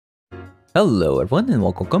Hello everyone and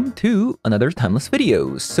welcome to another Timeless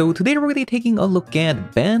video. So today we're going to be taking a look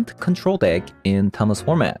at Bant control deck in Timeless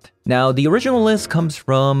format. Now the original list comes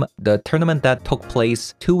from the tournament that took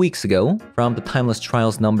place 2 weeks ago from the Timeless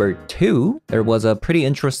Trials number 2. There was a pretty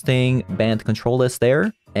interesting Bant control list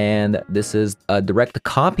there. And this is a direct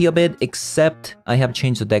copy of it, except I have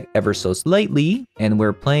changed the deck ever so slightly, and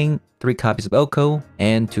we're playing 3 copies of Oko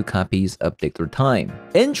and 2 copies of Dig Through Time.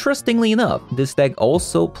 Interestingly enough, this deck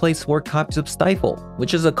also plays 4 copies of Stifle,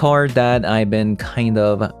 which is a card that I've been kind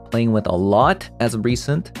of playing with a lot as of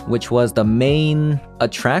recent, which was the main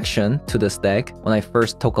attraction to this deck when I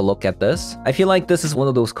first took a look at this. I feel like this is one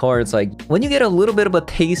of those cards, like, when you get a little bit of a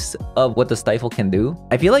taste of what the Stifle can do,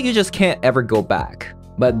 I feel like you just can't ever go back.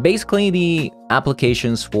 But basically, the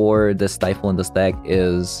applications for the Stifle in this deck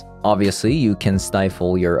is obviously you can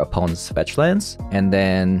stifle your opponent's fetch lands, and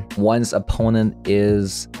then once opponent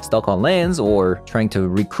is stuck on lands or trying to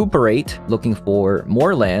recuperate, looking for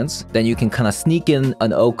more lands, then you can kind of sneak in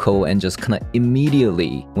an Oko and just kind of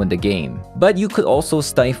immediately win the game. But you could also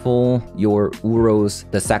stifle your Uro's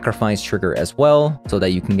the sacrifice trigger as well, so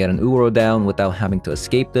that you can get an Uro down without having to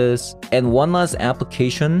escape this. And one last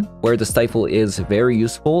application where the Stifle is very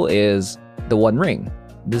useful is the One Ring.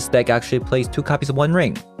 This deck actually plays 2 copies of One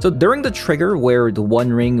Ring. So during the trigger where the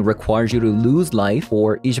One Ring requires you to lose life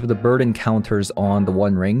for each of the burden counters on the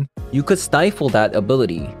One Ring, you could stifle that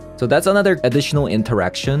ability. So that's another additional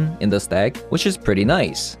interaction in this deck, which is pretty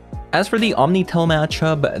nice. As for the Omnitel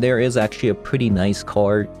matchup, there is actually a pretty nice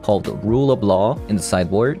card called Rule of Law in the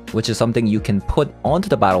sideboard, which is something you can put onto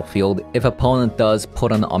the battlefield. If opponent does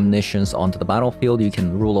put an Omniscience onto the battlefield, you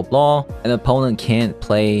can Rule of Law, and opponent can't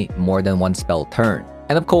play more than 1 spell turn.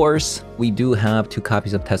 And of course, we do have 2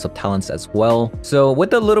 copies of Test of Talents as well. So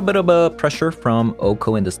with a little bit of a pressure from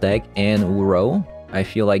Oko in this deck and Uro, I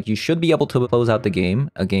feel like you should be able to close out the game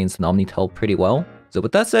against an Omnitel pretty well. So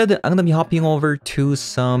with that said, I'm going to be hopping over to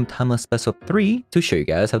some Timeless Best of 3 to show you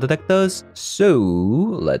guys how the deck does. So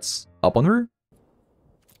let's hop on her.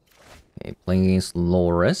 Okay, playing against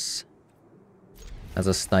Loris. As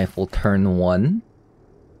a Stifle turn 1.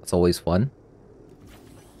 That's always fun.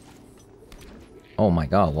 Oh my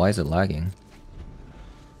god, why is it lagging?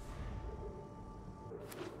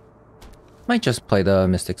 Might just play the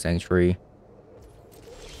Mystic Sanctuary.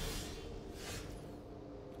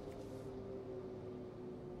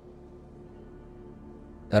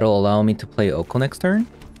 That'll allow me to play Oko next turn.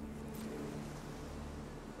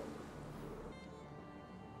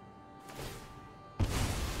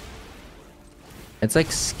 It's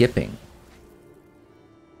like skipping.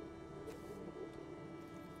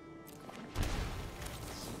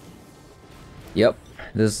 Yep,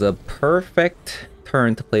 this is a perfect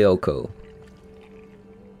turn to play Oko.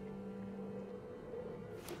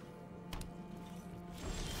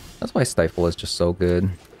 That's why Stifle is just so good.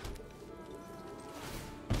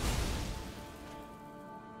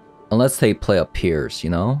 Unless they play a Pierce, you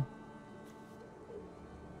know?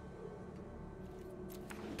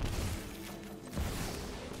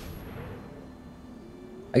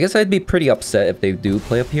 I guess I'd be pretty upset if they do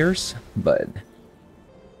play a Pierce, but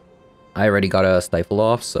I already got a Stifle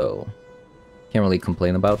off, so can't really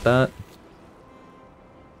complain about that.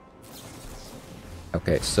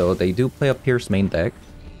 Okay, so they do play a Pierce main deck.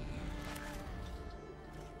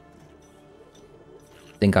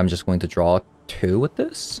 I think I'm just going to draw 2 with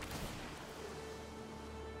this.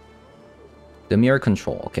 The mirror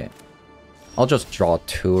control, okay. I'll just draw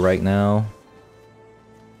 2 right now.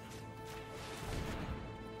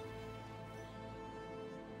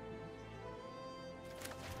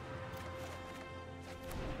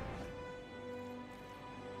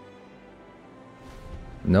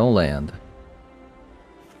 No land.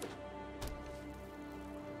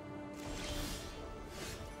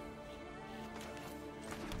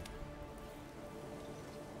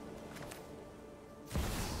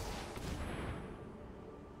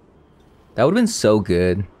 That would have been so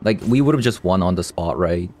good. Like, we would have just won on the spot,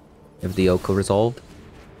 right? If the Oko resolved.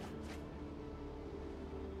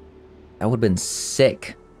 That would have been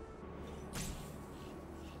sick.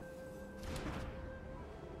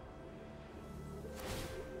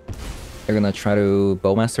 They're gonna try to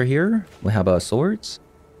Bowmaster here. We have swords.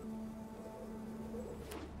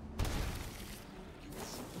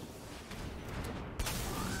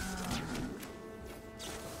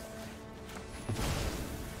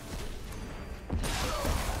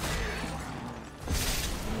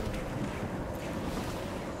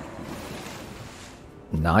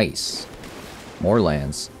 Nice. More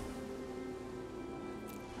lands.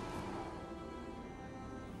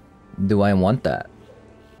 Do I want that?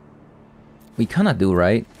 We kinda do,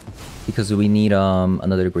 right? because we need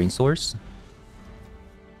another green source.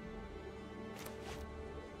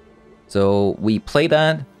 So we play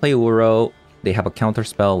that, play Uro, they have a counter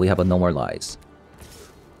spell, we have a No More Lies.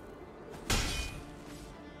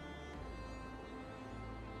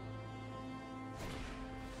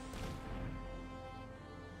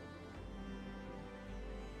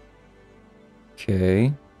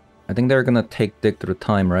 Okay. I think they're gonna take Dig Through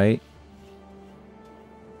Time, right?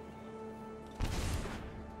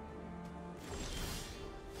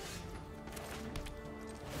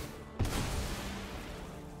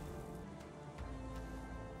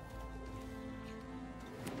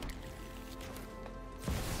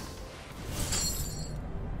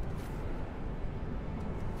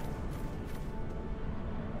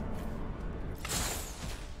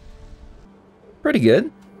 Pretty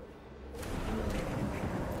good.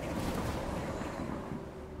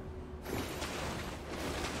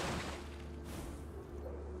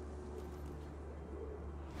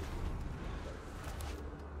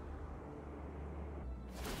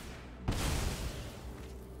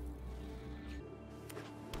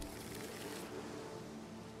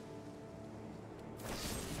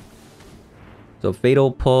 So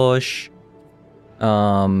Fatal Push. Do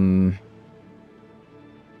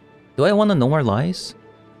I want to No More Lies?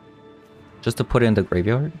 Just to put it in the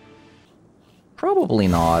graveyard? Probably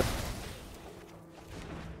not.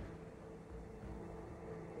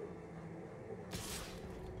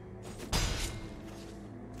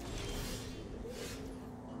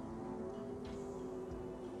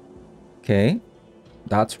 Okay.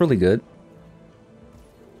 That's really good.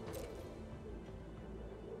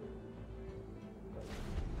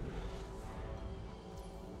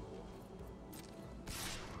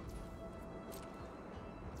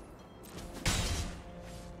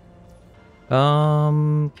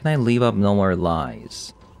 Can I leave up No More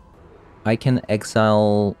Lies? I can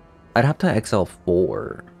exile... I'd have to exile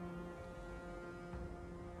 4.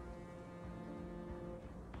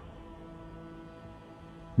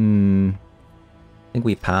 I think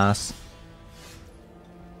we pass.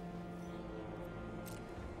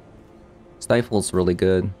 Stifle's really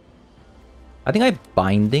good. I think I'm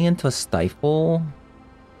binding into a Stifle.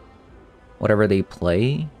 Whatever they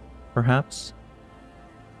play, perhaps.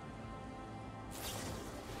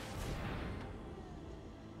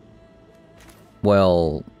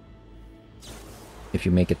 Well, if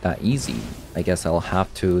you make it that easy, I guess I'll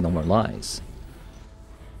have to No More Lies.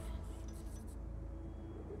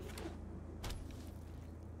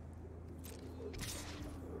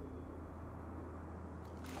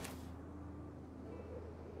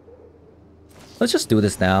 Let's just do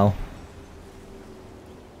this now.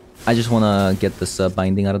 I just want to get this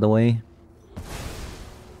binding out of the way.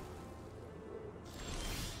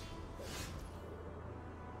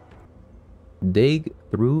 Dig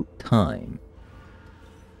Through Time.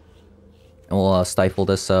 And we'll stifle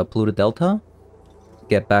this polluted delta.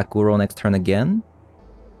 Get back Uro next turn again.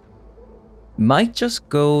 Might just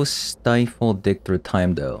go stifle Dig Through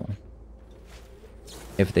Time though.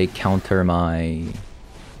 If they counter my...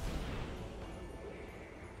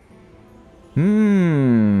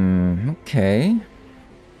 Okay.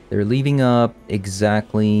 They're leaving up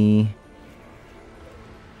exactly...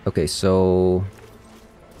 Okay, so...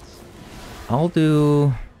 I'll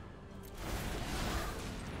do...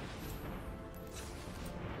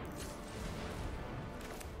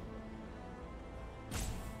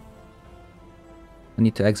 I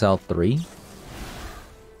need to exile 3.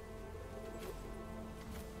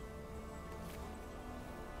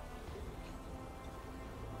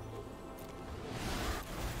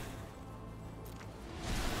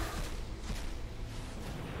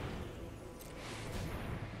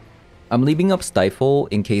 I'm leaving up Stifle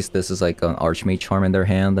in case this is like an Archmage Charm in their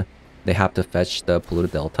hand. They have to fetch the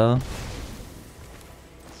Polluted Delta.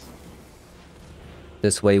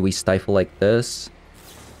 This way we stifle like this.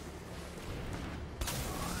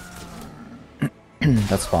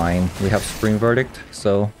 That's fine. We have Supreme Verdict,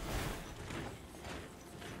 so...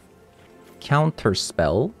 Counter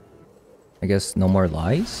spell? I guess No More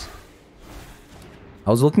Lies? I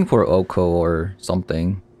was looking for Oko or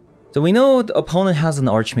something. So we know the opponent has an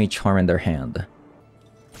Archmage Charm in their hand.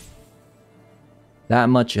 That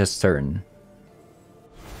much is certain.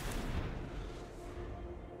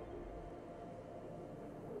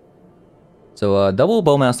 So double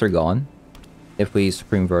Bowmaster gone, if we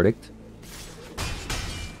Supreme Verdict.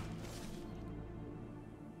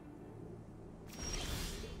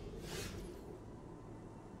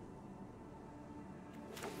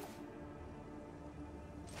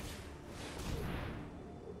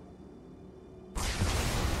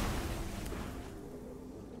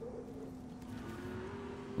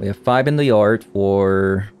 We have 5 in the yard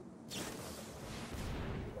for...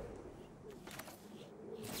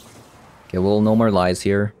 Okay, we'll no more lies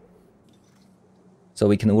here. So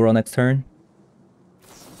we can Uro next turn.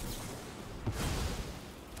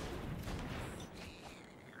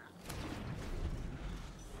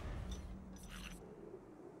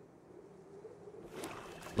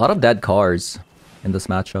 A lot of dead cards in this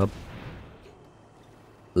matchup.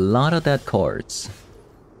 A lot of dead cards.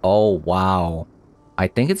 Oh, wow. I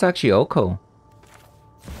think it's actually Oko.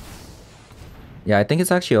 Yeah, I think it's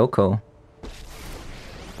actually Oko.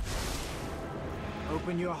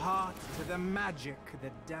 Open your heart to the magic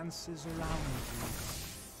that dances around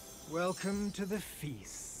you. Welcome to the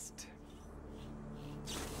feast.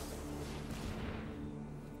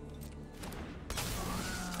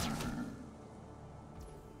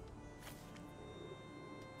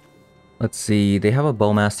 Let's see, they have a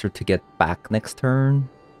Bowmaster to get back next turn.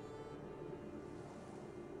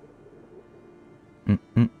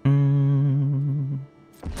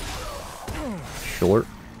 Short.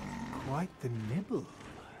 Quite the nibble.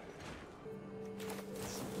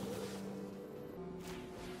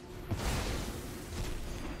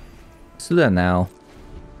 Let's do that now.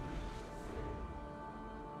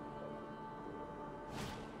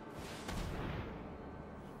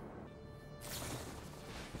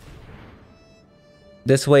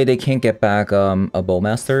 This way they can't get back a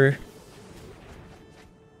Bowmaster.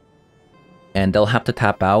 And they'll have to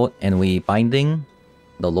tap out and we Binding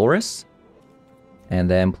the Loris. And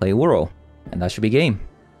then play Uro. And that should be game.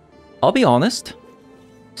 I'll be honest.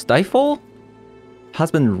 Stifle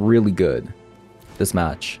has been really good this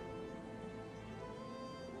match.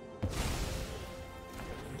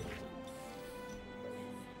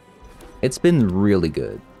 It's been really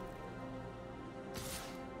good.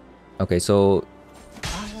 Okay, so...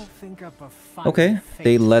 Okay,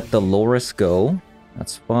 they let the Loris go.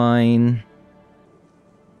 That's fine.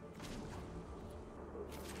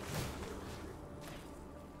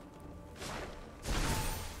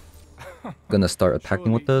 Gonna start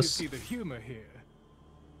attacking with this.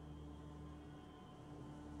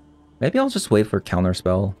 Maybe I'll just wait for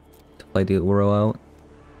counterspell to play the Uro out.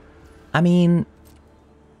 I mean,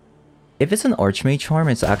 if it's an Archmage Charm,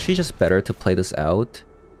 it's actually just better to play this out.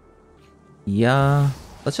 Yeah,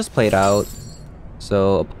 let's just play it out.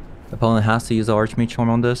 So, opponent has to use the Archmage Charm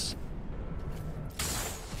on this.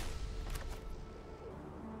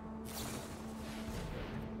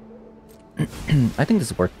 I think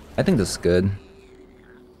this worked. I think this is good.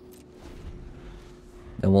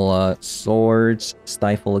 Then we'll Swords,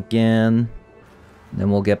 Stifle again.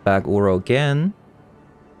 Then we'll get back Uro again.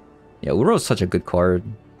 Yeah, Uro is such a good card.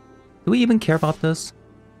 Do we even care about this?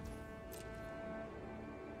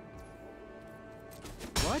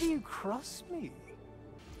 Why do you cross me?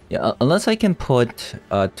 Yeah, unless I can put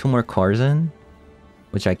 2 more cards in,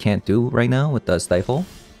 which I can't do right now with the Stifle.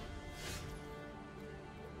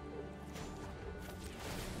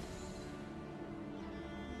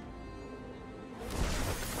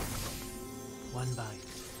 One bite,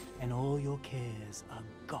 and all your cares are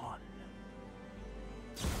gone.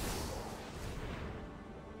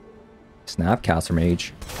 Snapcaster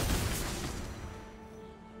Mage.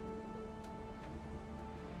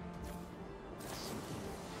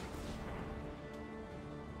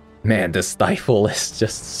 Man, this Stifle is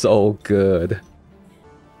just so good.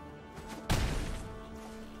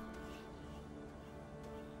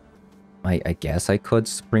 I guess I could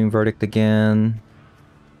Supreme Verdict again.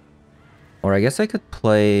 Or I guess I could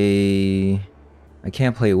play... I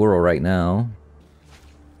can't play Uro right now.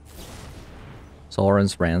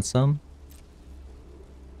 Sovereign's Ransom.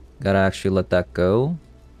 Gotta actually let that go.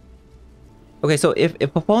 Okay, so if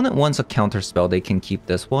opponent wants a counter spell, they can keep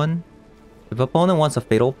this one. If opponent wants a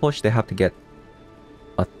Fatal Push, they have to get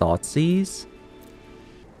a Thoughtseize.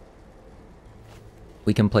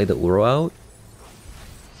 We can play the Uro out.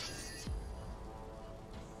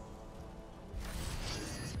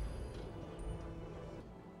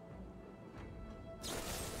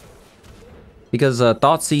 Because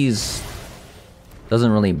Thoughtseize doesn't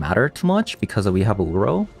really matter too much because we have a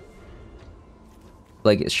Uro.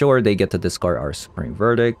 Like, sure, they get to discard our Supreme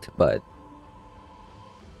Verdict, but...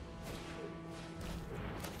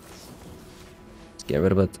 let's get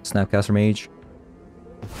rid of a Snapcaster Mage.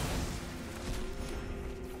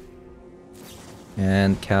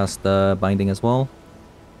 And cast the Binding as well.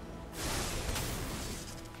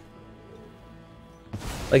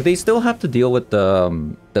 Like, they still have to deal with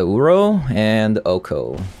the Uro and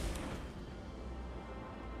Oko.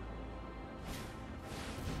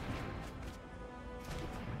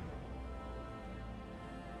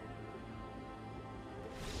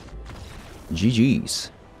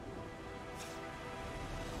 GG's.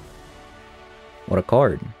 What a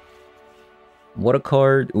card. What a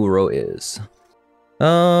card Uro is.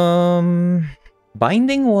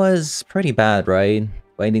 Binding was pretty bad, right?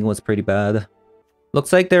 Binding was pretty bad.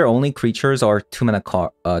 Looks like their only creatures are 2-mana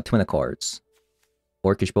cards.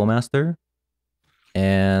 Orcish Bowmaster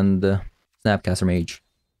and Snapcaster Mage.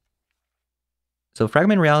 So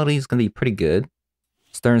Fragment Reality is gonna be pretty good.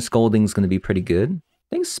 Stern Scolding is gonna be pretty good.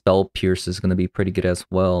 I think Spell Pierce is gonna be pretty good as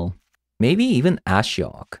well. Maybe even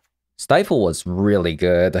Ashiok. Stifle was really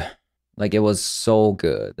good. Like, it was so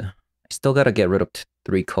good. I still gotta get rid of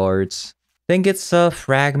 3 cards. I think it's a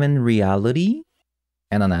Fragment Reality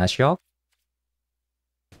and an Ashiok.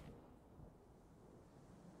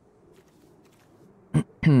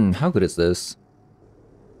 How good is this?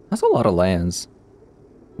 That's a lot of lands,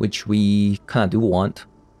 which we kind of do want.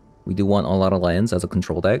 We do want a lot of lands as a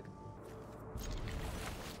control deck.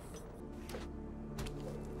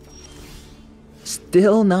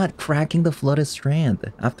 Still not cracking the Flooded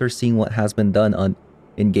Strand after seeing what has been done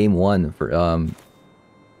in game 1 for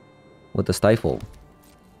with the Stifle.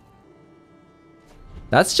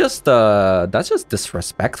 That's just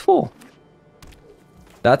disrespectful.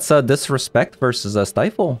 That's a disrespect versus a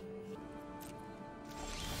Stifle.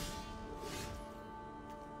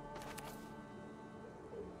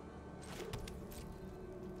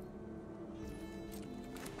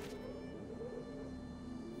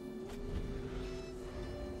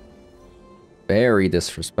 Very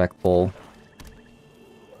disrespectful.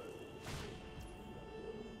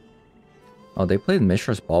 Oh, they played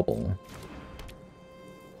Mishra's Bubble.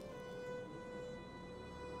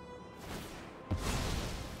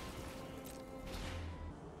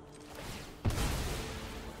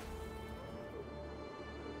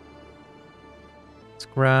 Let's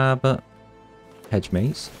grab Hedge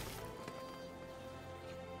Maze.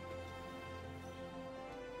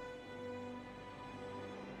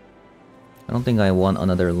 I don't think I want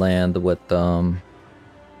another land with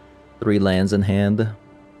 3 lands in hand.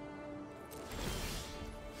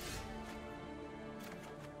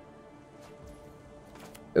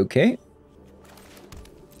 Okay.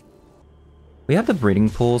 We have the breeding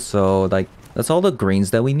pool, so like that's all the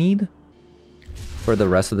greens that we need for the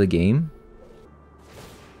rest of the game.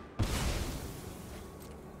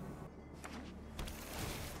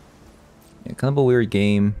 Yeah, kind of a weird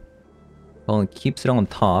game. Opponent keeps it on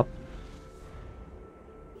top.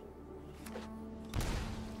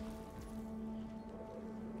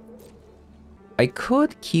 I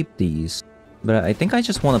could keep these, but I think I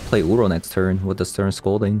just want to play Uro next turn with the Stern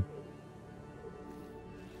Scolding.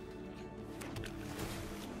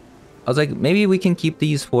 I was like, maybe we can keep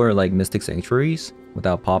these for like Mystic Sanctuaries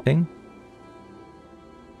without popping.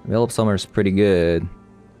 Veil of Summer is pretty good.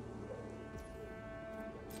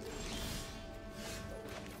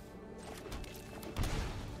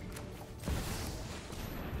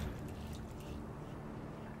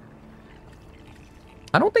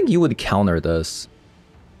 I don't think you would counter this.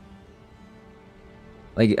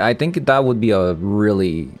 Like, I think that would be a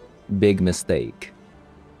really big mistake.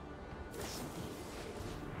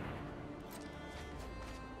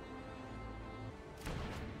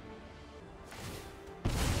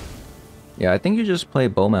 Yeah, I think you just play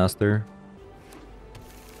Bowmaster.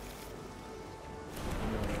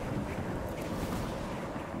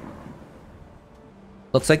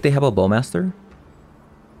 Looks like they have a Bowmaster.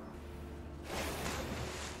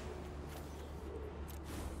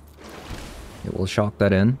 It will shock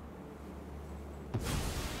that in.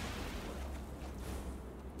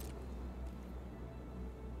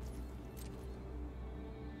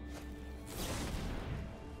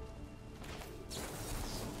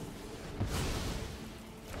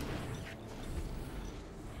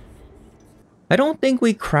 I don't think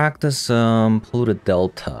we cracked this polluted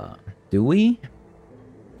delta, do we?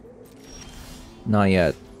 Not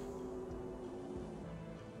yet.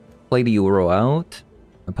 Play the Uro out.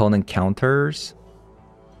 Opponent counters.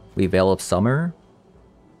 We Veil of Summer.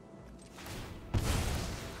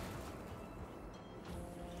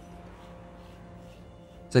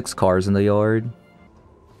 Six cars in the yard.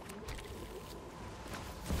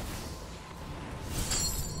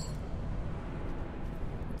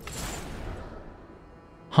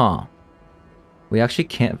 Huh. We actually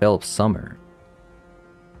can't Veil of Summer.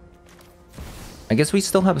 I guess we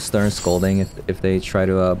still have a Stern Scolding if they try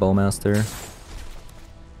to Bowmaster.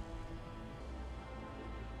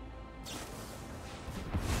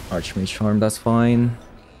 Archmage Charm, that's fine.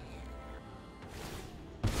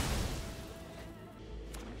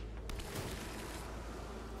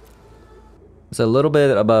 It's a little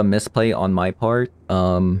bit of a misplay on my part.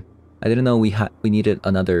 I didn't know we needed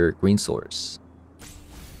another green source.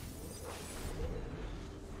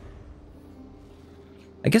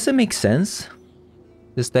 I guess it makes sense.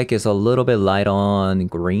 This deck is a little bit light on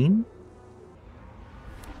green.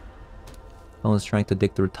 Someone's trying to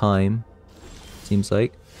dig through time, seems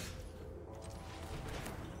like.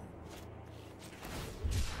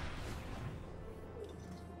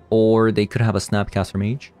 Or they could have a Snapcaster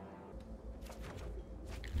Mage.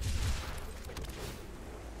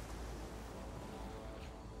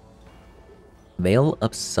 Veil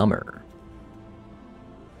of Summer.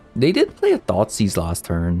 They did play a Thoughtseize last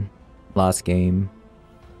turn, last game.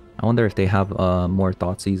 I wonder if they have more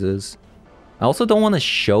Thoughtseizes. I also don't want to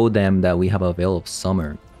show them that we have a Veil of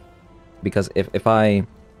Summer. Because if I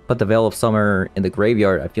put the Veil of Summer in the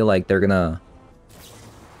graveyard, I feel like they're gonna...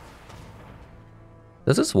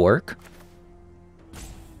 Does this work?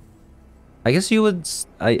 I guess you would...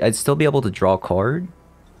 I'd still be able to draw a card.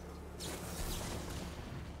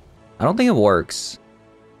 I don't think it works.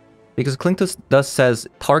 Because Cling to Dust says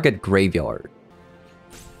target graveyard.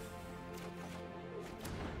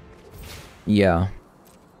 Yeah.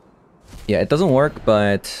 Yeah, it doesn't work,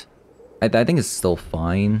 but I think it's still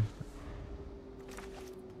fine.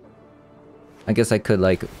 I guess I could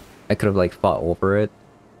have like fought over it.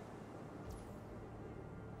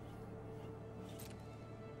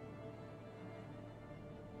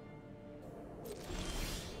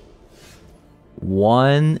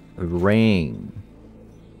 One ring.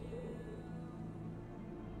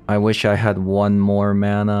 I wish I had one more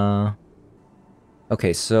mana.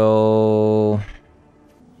 Okay, so...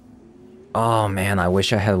 Oh man, I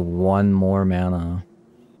wish I had one more mana.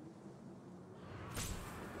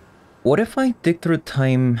 What if I dig through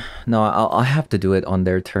time? No, I'll have to do it on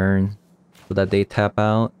their turn so that they tap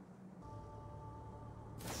out.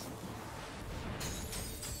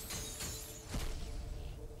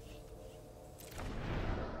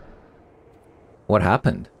 What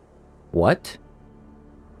happened? What?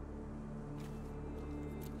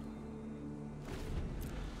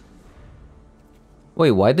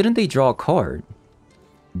 Wait, why didn't they draw a card?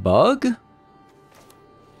 Bug?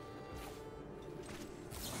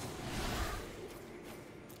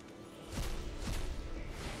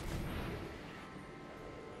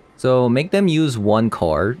 So make them use one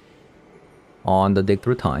card on the dig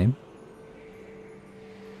through time.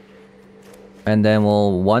 And then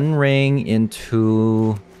we'll one ring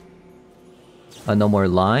into a No More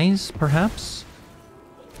Lies, perhaps?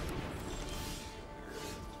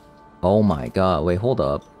 Oh my god, wait, hold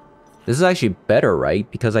up. This is actually better, right?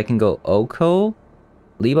 Because I can go Oko,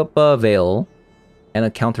 leave up a Veil, and a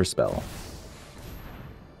counterspell.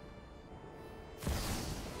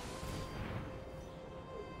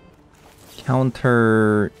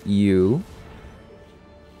 Counter you.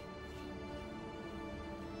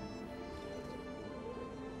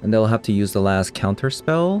 And they'll have to use the last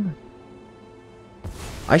counterspell.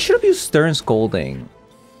 I should have used Stern Scolding.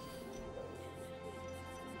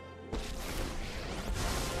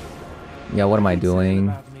 Yeah, what am I doing?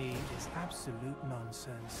 About me is absolute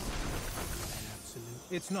nonsense.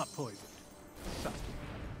 It's not poison.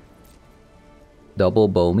 Double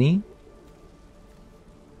bow me?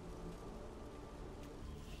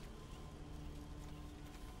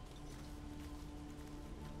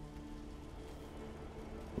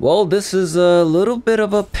 Well, this is a little bit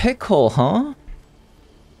of a pickle, huh?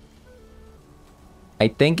 I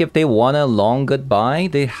think if they want a long goodbye,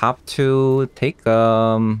 they have to take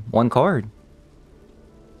one card.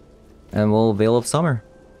 And we'll Veil of Summer.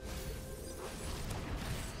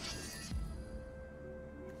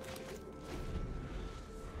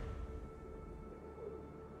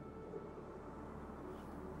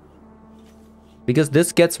 Because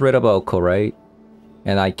this gets rid of Oko, right?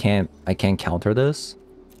 And I can't counter this.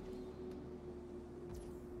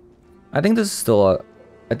 I think this is still a...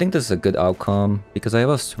 I think this is a good outcome because I have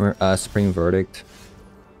a Spring Verdict.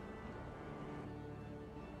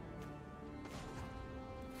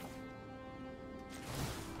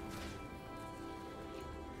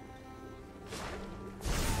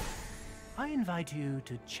 I invite you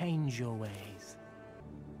to change your ways.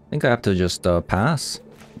 I think I have to just pass.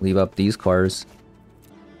 Leave up these cards.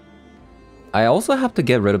 I also have to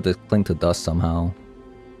get rid of the Cling to Dust somehow.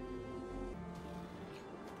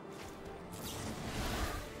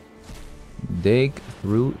 Dig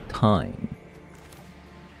through time.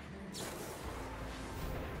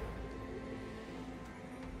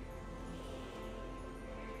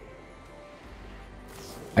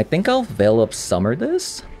 I think I'll Veil of Summer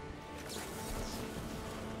this.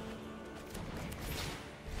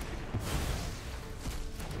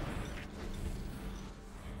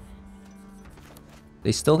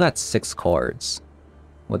 They still got 6 cards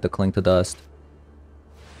with the Cling to Dust.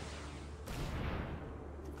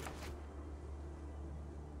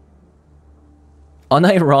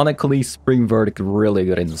 Unironically, Spring Verdict really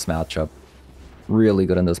good in this matchup. Really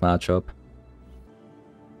good in this matchup.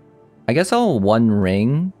 I guess I'll One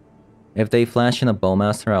Ring. If they flash in a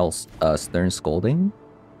Bowmaster, I'll Stern Scolding.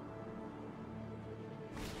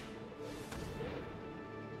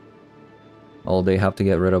 Oh, they have to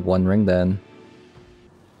get rid of One Ring then.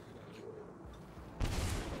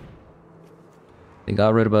 They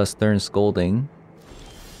got rid of a Stern Scolding.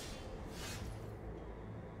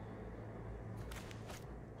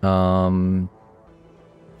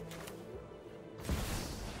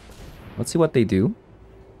 Let's see what they do.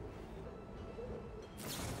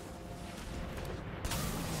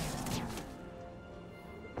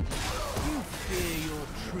 You fear your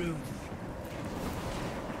truth.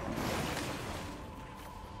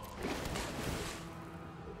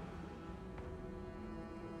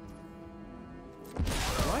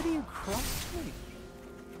 Why do you cross me?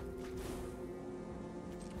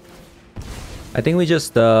 I think we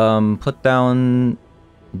just put down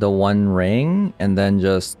the One Ring and then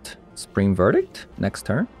just Spring Verdict next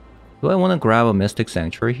turn. Do I want to grab a Mystic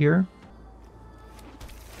Sanctuary here?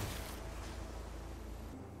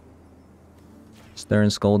 Stern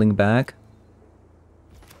Scolding back.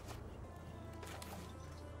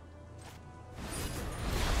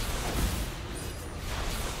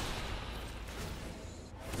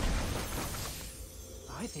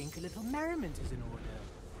 I think a little merriment is in order.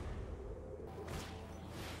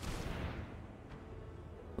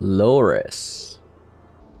 Loris.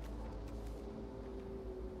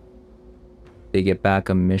 They get back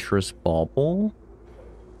a Mishra's Bauble.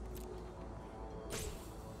 I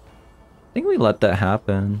think we let that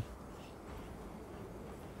happen.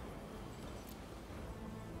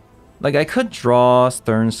 Like, I could draw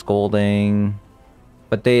Stern Scolding,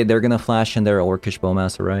 but they're gonna flash in their Orcish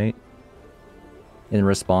Bowmaster, right? In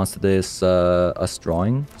response to this, us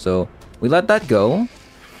drawing. So, we let that go.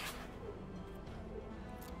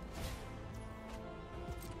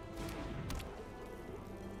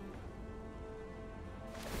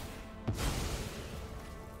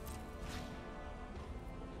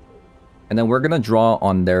 And then we're gonna draw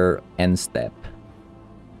on their end step.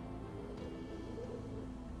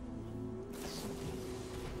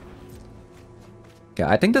 Okay,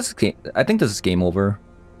 I think this is game over.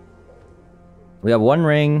 We have One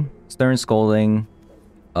Ring, Stern Scolding,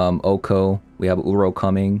 Oko. We have Uro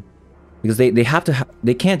coming because they have to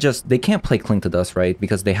they can't play Cling to Dust, right?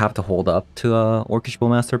 Because they have to hold up to Orcish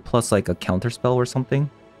Bowmaster plus like a counter spell or something.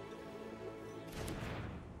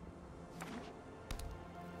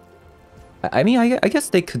 I mean, I guess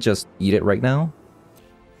they could just eat it right now.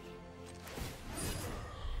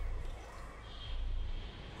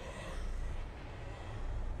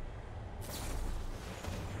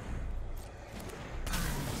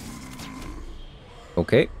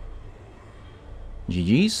 Okay.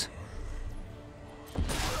 GG's.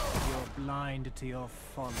 You're blind to your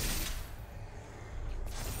folly.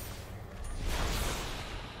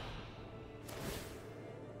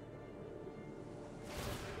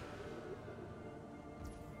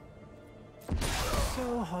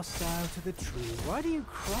 So hostile to the true. Why do you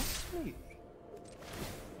cross me?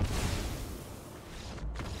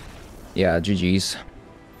 Yeah, GG's.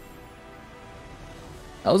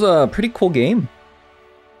 That was a pretty cool game.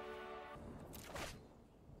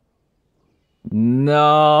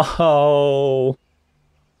 No.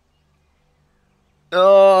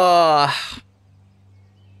 Ugh.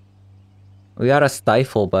 We got a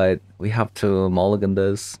Stifle, but we have to mulligan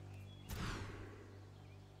this.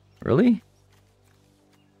 Really?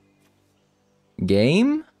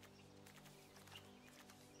 Game?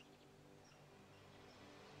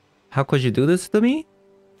 How could you do this to me?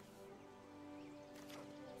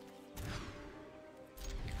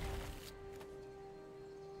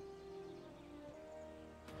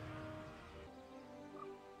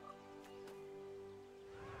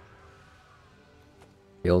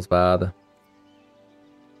 Feels bad.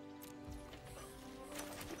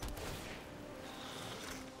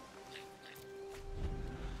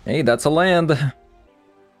 Hey, that's a land.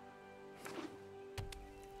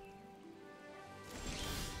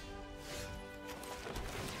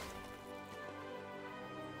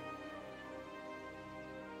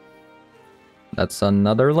 That's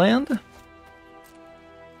another land.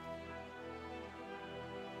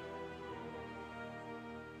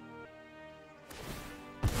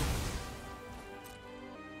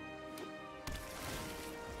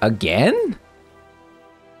 Again?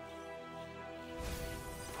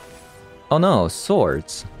 Oh no,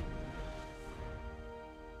 swords.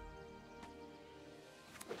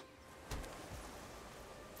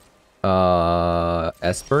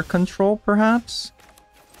 Esper control, perhaps?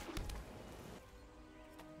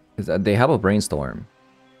 Because they have a brainstorm.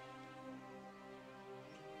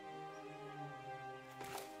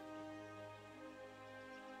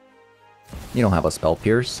 You don't have a spell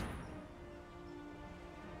pierce.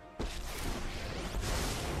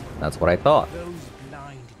 That's what I thought.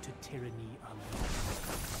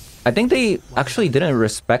 I think they actually didn't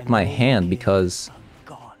respect my hand because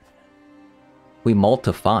we mulled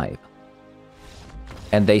to 5.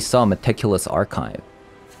 And they saw Meticulous Archive.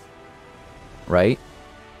 Right?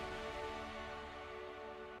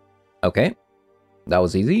 Okay. That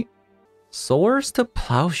was easy. Swords to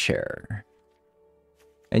Plowshare.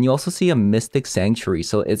 And you also see a Mystic Sanctuary,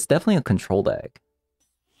 so it's definitely a control deck.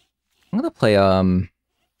 I'm gonna play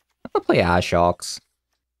Ashox.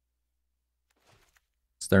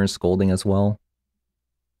 Stern Scolding as well.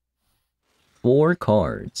 4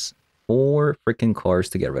 cards. 4 freaking cards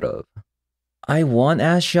to get rid of. I want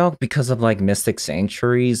Ashox because of like Mystic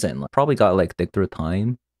Sanctuaries and probably got like Dig Through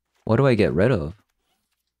Time. What do I get rid of?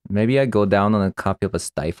 Maybe I go down on a copy of a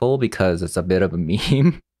Stifle because it's a bit of a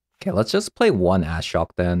meme. Okay, let's just play 1 Ashox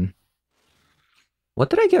then.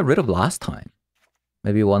 What did I get rid of last time?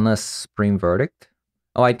 Maybe 1 less Supreme Verdict?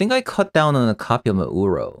 Oh, I think I cut down on a copy of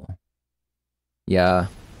Uro. Yeah.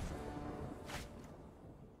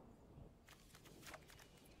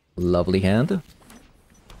 Lovely hand.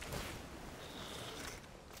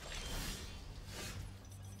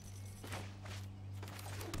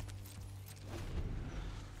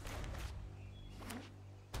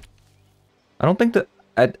 I don't think that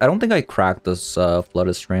I don't think I cracked this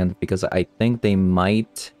Flooded Strand because I think they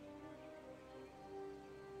might.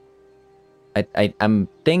 I'm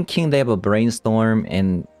thinking they have a Brainstorm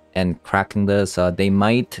and cracking this. They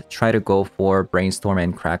might try to go for Brainstorm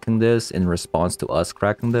and cracking this in response to us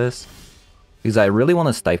cracking this, because I really want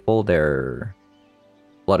to stifle their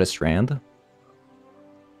Flooded Strand.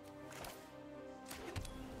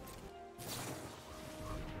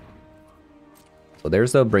 So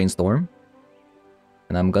there's the Brainstorm.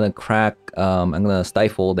 And I'm gonna crack, I'm gonna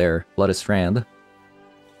stifle their Flooded Strand.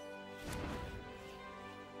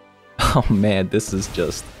 Oh man, this is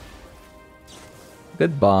just...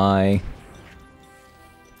 Goodbye.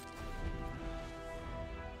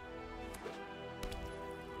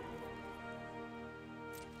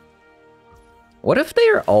 What if they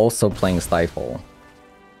are also playing Stifle?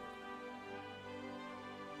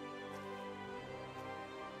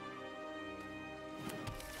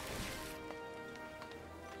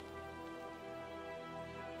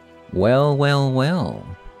 Well, well, well.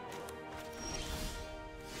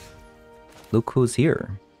 Look who's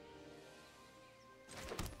here.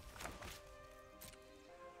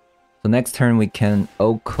 So next turn we can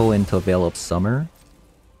Oko into Veil of Summer.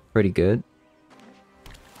 Pretty good.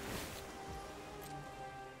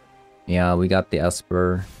 Yeah, we got the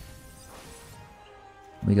Esper.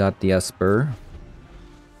 We got the Esper.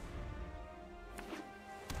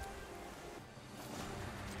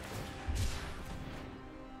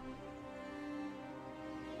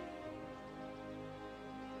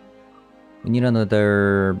 We need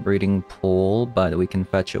another Breeding Pool, but we can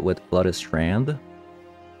fetch it with Flooded Strand. So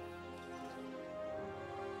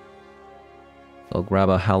I'll grab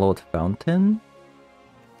a Hallowed Fountain.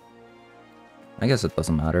 I guess it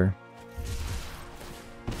doesn't matter.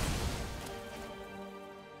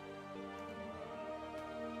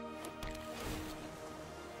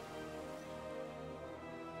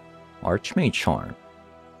 Archmage Charm.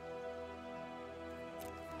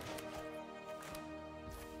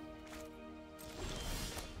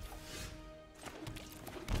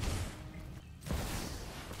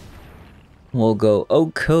 We'll go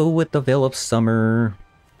Oko with the Veil of Summer.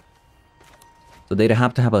 So they'd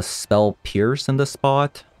have to have a Spell Pierce in the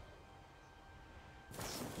spot.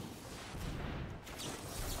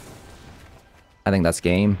 I think that's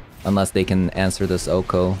game. Unless they can answer this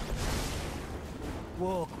Oko.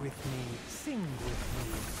 Walk with me, sing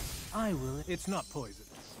with me. I will. It's not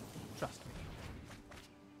poisonous. Trust me.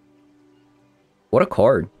 What a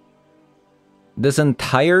card. This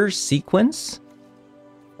entire sequence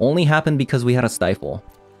only happened because we had a Stifle.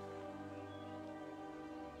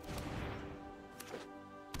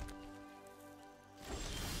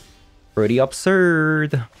 Pretty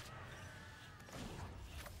absurd.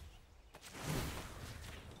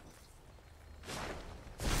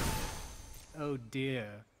 Oh dear.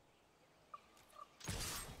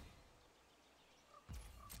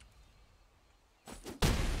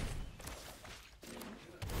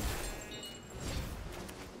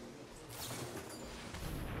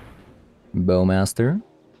 Bowmaster.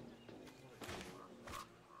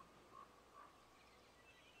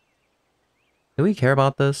 Do we care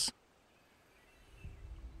about this?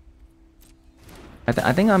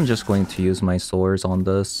 I think I'm just going to use my swords on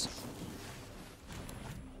this.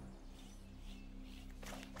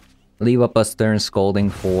 Leave up a Stern Scolding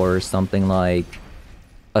for something like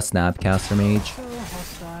a Snapcaster Mage. So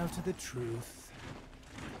hostile to the truth.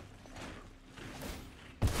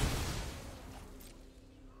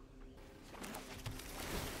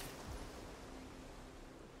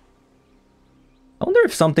 I wonder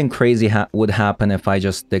if something crazy would happen if I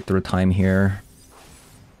just stick through time here.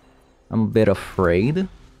 I'm a bit afraid.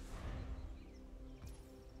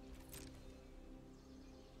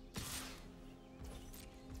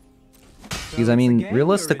 Because, I mean,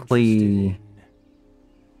 realistically...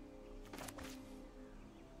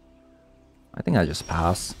 I think I just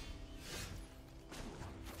pass.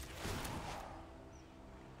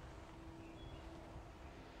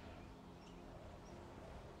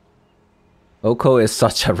 Oko is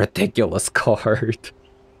such a ridiculous card.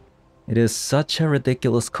 It is such a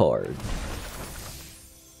ridiculous card.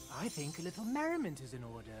 I think a little merriment is in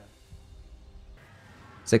order.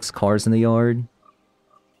 6 cards in the yard.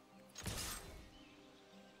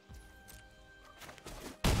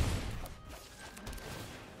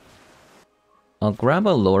 I'll grab a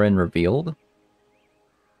Lauren Revealed.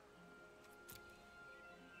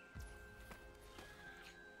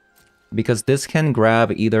 Because this can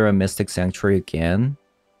grab either a Mystic Sanctuary again.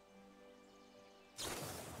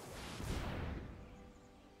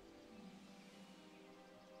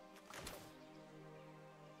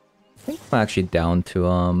 I think I'm actually down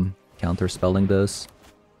to counter-spelling this.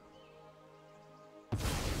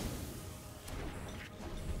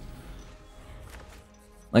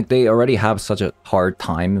 Like, they already have such a hard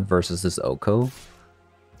time versus this Oko.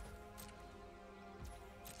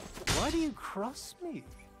 Why do you cross me?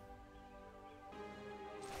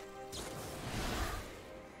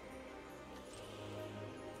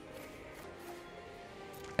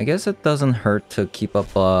 I guess it doesn't hurt to keep up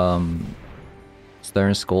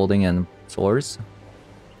Stern Scolding and Swords.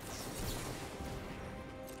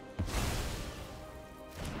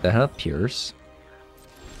 They have Pierce.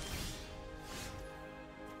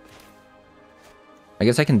 I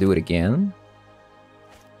guess I can do it again.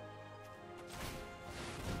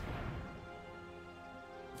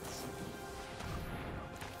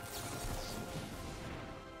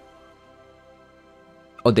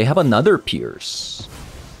 Oh, they have another Pierce.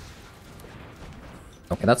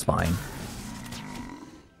 Okay, that's fine.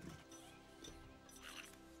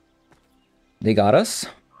 They got us.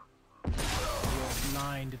 You're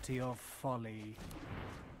blind to your folly.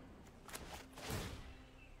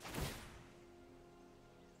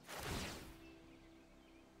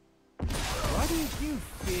 Why do you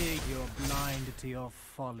fear you're blind to your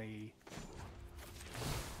folly?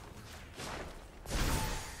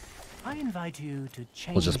 I invite you to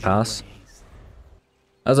change. We'll just pass. Your ways.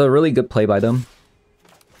 That was a really good play by them.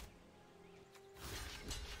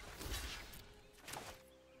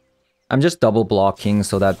 I'm just double blocking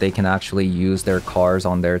so that they can actually use their cards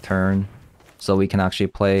on their turn. So we can actually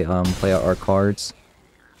play out our cards.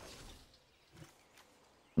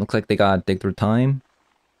 Looks like they got Dig Through Time.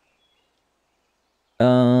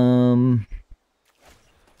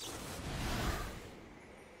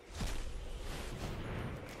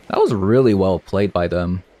 That was really well played by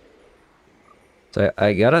them. So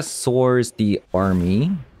I gotta source the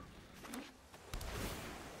army.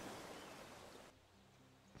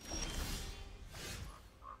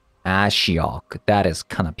 Ashiok, that is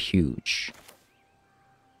kind of huge.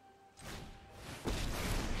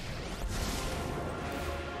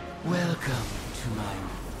 Welcome to my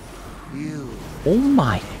view. Oh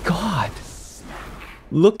my god!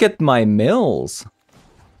 Look at my mills!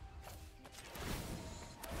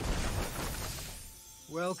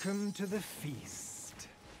 Welcome to the feast.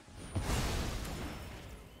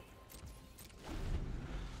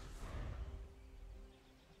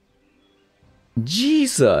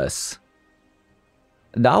 Jesus!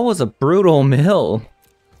 That was a brutal mill.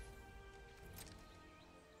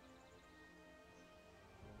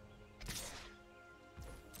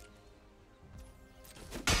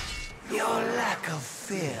 Your lack of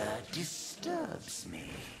fear disturbs me.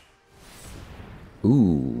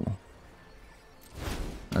 Ooh.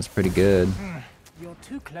 That's pretty good. You're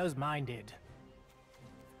too close-minded.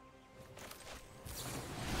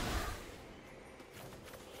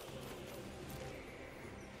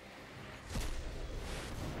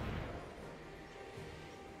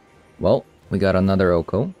 Well, we got another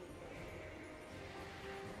Oko.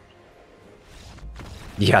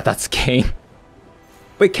 Yeah, that's game.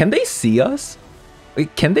 Wait, can they see us?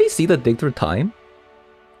 Wait, can they see the Dig Through Time?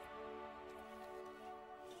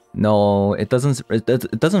 No, it doesn't.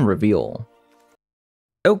 It doesn't reveal.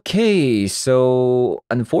 Okay, so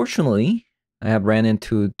unfortunately, I have ran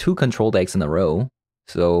into 2 control decks in a row.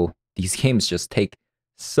 So these games just take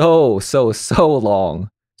so long.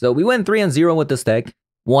 So we went 3-0 with this deck.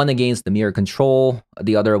 One against the Mirror Control,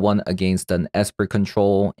 the other one against an Esper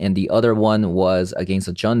Control, and the other one was against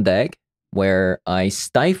a Jund deck, where I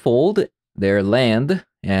stifled their land,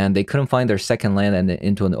 and they couldn't find their second land and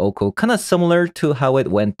into an Oko. Kind of similar to how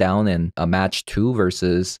it went down in a match 2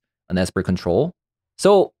 versus an Esper Control.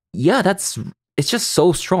 So yeah, it's just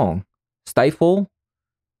so strong. Stifle,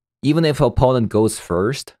 even if opponent goes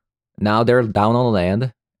first, now they're down on the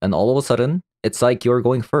land, and all of a sudden, it's like you're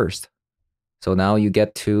going first. So now you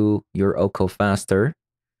get to your Oko faster,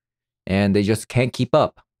 and they just can't keep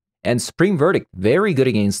up. And Supreme Verdict, very good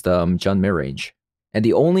against Jund Midrange. And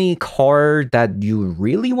the only card that you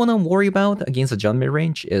really want to worry about against a Jund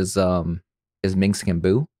Midrange is Minx and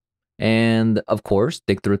Boo. And of course,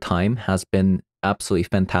 Dig Through Time has been absolutely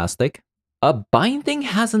fantastic. Binding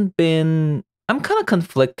hasn't been... I'm kind of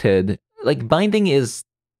conflicted. Like, Binding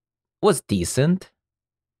was decent.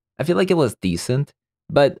 I feel like it was decent.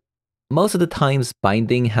 But most of the times,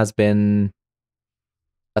 Binding has been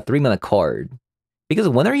a 3-mana card. Because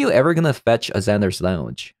when are you ever going to fetch a Xander's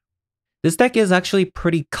Lounge? This deck is actually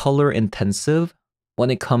pretty color intensive when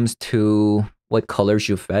it comes to what colors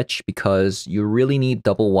you fetch, because you really need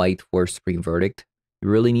double white for Supreme Verdict. You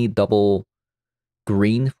really need double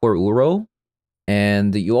green for Uro.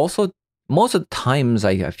 And you also, most of the times,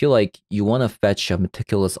 I feel like you want to fetch a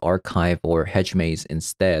Meticulous Archive or Hedge Maze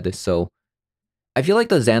instead. So I feel like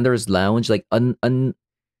the Xander's Lounge, like, I mean,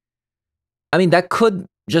 that could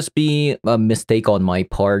just be a mistake on my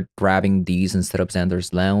part, grabbing these instead of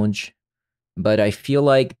Xander's Lounge. But I feel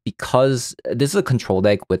like because this is a control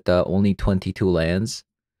deck with only 22 lands,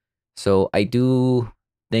 so I do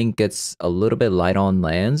think it's a little bit light on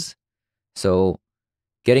lands. So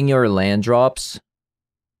getting your land drops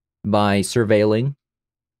by surveilling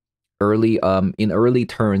early in early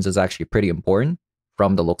turns is actually pretty important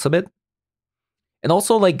from the looks of it. And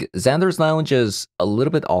also, like, Xander's Lounge is a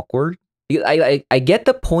little bit awkward. I get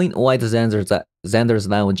the point why the Xander's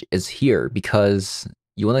Lounge is here, because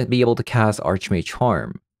you want to be able to cast Archmage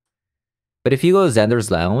Charm. But if you go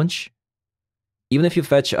Xander's Lounge, even if you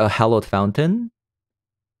fetch a Hallowed Fountain,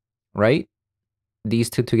 right?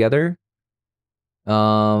 These two together,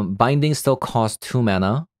 Binding still costs 2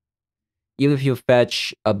 mana. Even if you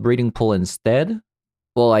fetch a Breeding Pool instead,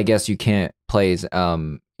 well, I guess you can't play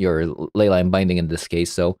your Leyline Binding in this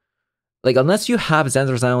case. So, like, unless you have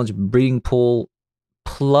Xander's Lounge, Breeding Pool,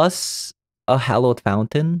 plus a Hallowed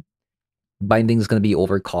Fountain, Binding is going to be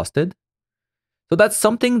overcosted. So that's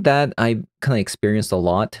something that I kind of experienced a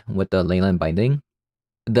lot with the Leyline Binding.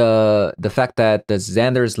 The fact that the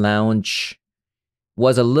Xander's Lounge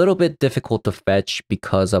was a little bit difficult to fetch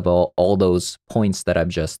because of all those points that I've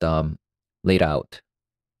just laid out.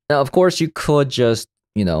 Now, of course, you could just,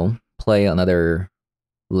 you know, play another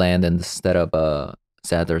land instead of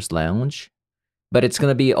Xander's Lounge, but it's going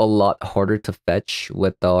to be a lot harder to fetch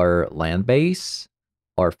with our land base,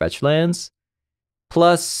 our fetch lands.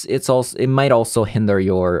 Plus, it might also hinder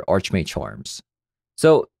your Archmage Charms.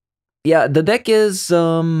 So, yeah, the deck is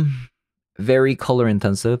very color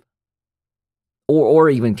intensive, or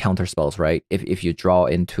even counter spells, right? If you draw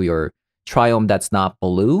into your Triome that's not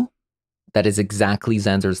blue, that is exactly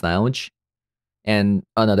Xander's Lounge, and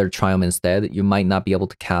another Triome instead, you might not be able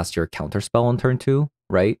to cast your counter spell on turn 2,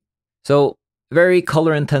 right? So very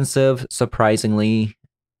color intensive, surprisingly.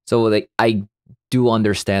 So, like, I do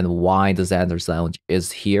understand why the Xander's Lounge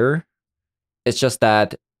is here. It's just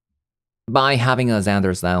that by having a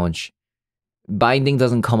Xander's Lounge, Binding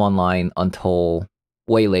doesn't come online until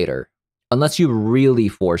way later, unless you really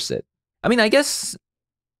force it. I mean, I guess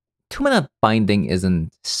 2-mana Binding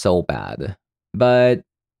isn't so bad, but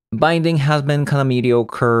Binding has been kind of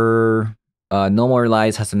mediocre. No More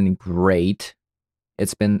Lies has been great.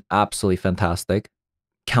 It's been absolutely fantastic.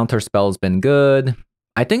 Counterspell's been good.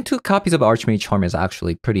 I think 2 copies of Archmage Charm is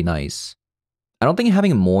actually pretty nice. I don't think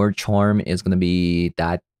having more Charm is going to be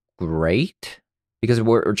that great, because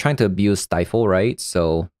we're trying to abuse Stifle, right?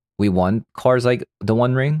 So we want cards like the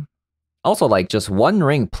One Ring. Also, like, just One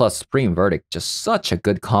Ring plus Supreme Verdict, just such a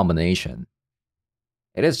good combination.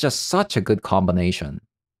 It is just such a good combination.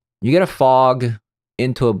 You get a Fog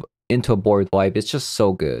into a board wipe. It's just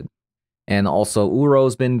so good. And also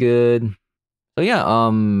Uro's been good. So yeah,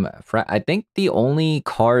 I think the only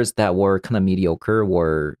cards that were kind of mediocre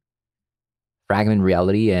were Fragment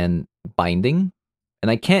Reality and Binding.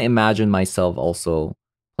 And I can't imagine myself also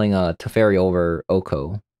playing a Teferi over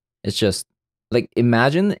Oko. It's just, like,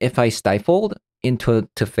 imagine if I stifled into a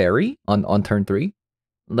Teferi on turn 3.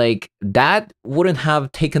 like that wouldn't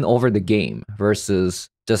have taken over the game versus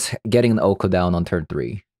just getting an Oko down on turn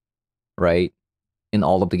 3, right? In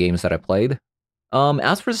all of the games that I played.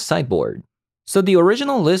 As for the sideboard, so the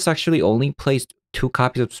original list actually only placed 2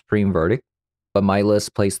 copies of Supreme Verdict, but my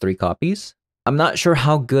list placed 3 copies. I'm not sure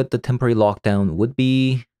how good the temporary lockdown would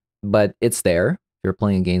be, but it's there. If you're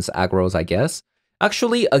playing against aggros, I guess.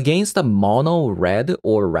 Actually, against the mono red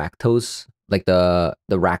or Rakdos, like the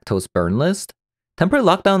Rakdos burn list, temporary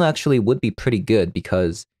lockdown actually would be pretty good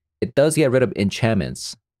because it does get rid of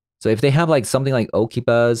enchantments. So if they have like something like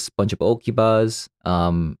Okibas, bunch of Okibas,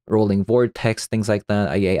 rolling vortex, things like that,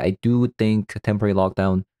 I do think temporary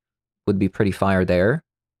lockdown would be pretty fire there.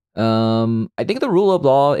 I think the rule of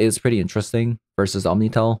law is pretty interesting versus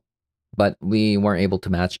Omnitel, but we weren't able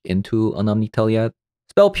to match into an Omnitel yet.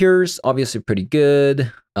 Spell Pures, obviously pretty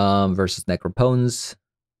good versus Necropons,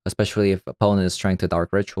 especially if opponent is trying to Dark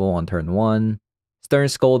Ritual on turn 1. Stern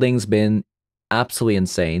Scolding's been absolutely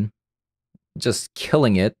insane, just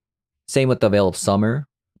killing it. Same with the Veil of Summer,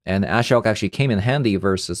 and Ashiok actually came in handy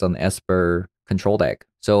versus an Esper control deck.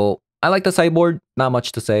 So I like the sideboard, not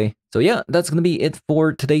much to say. So yeah, that's going to be it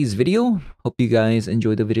for today's video. Hope you guys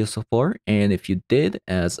enjoyed the video so far. And if you did,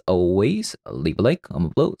 as always, leave a like,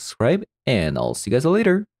 comment below, subscribe, and I'll see you guys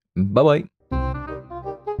later. Bye-bye.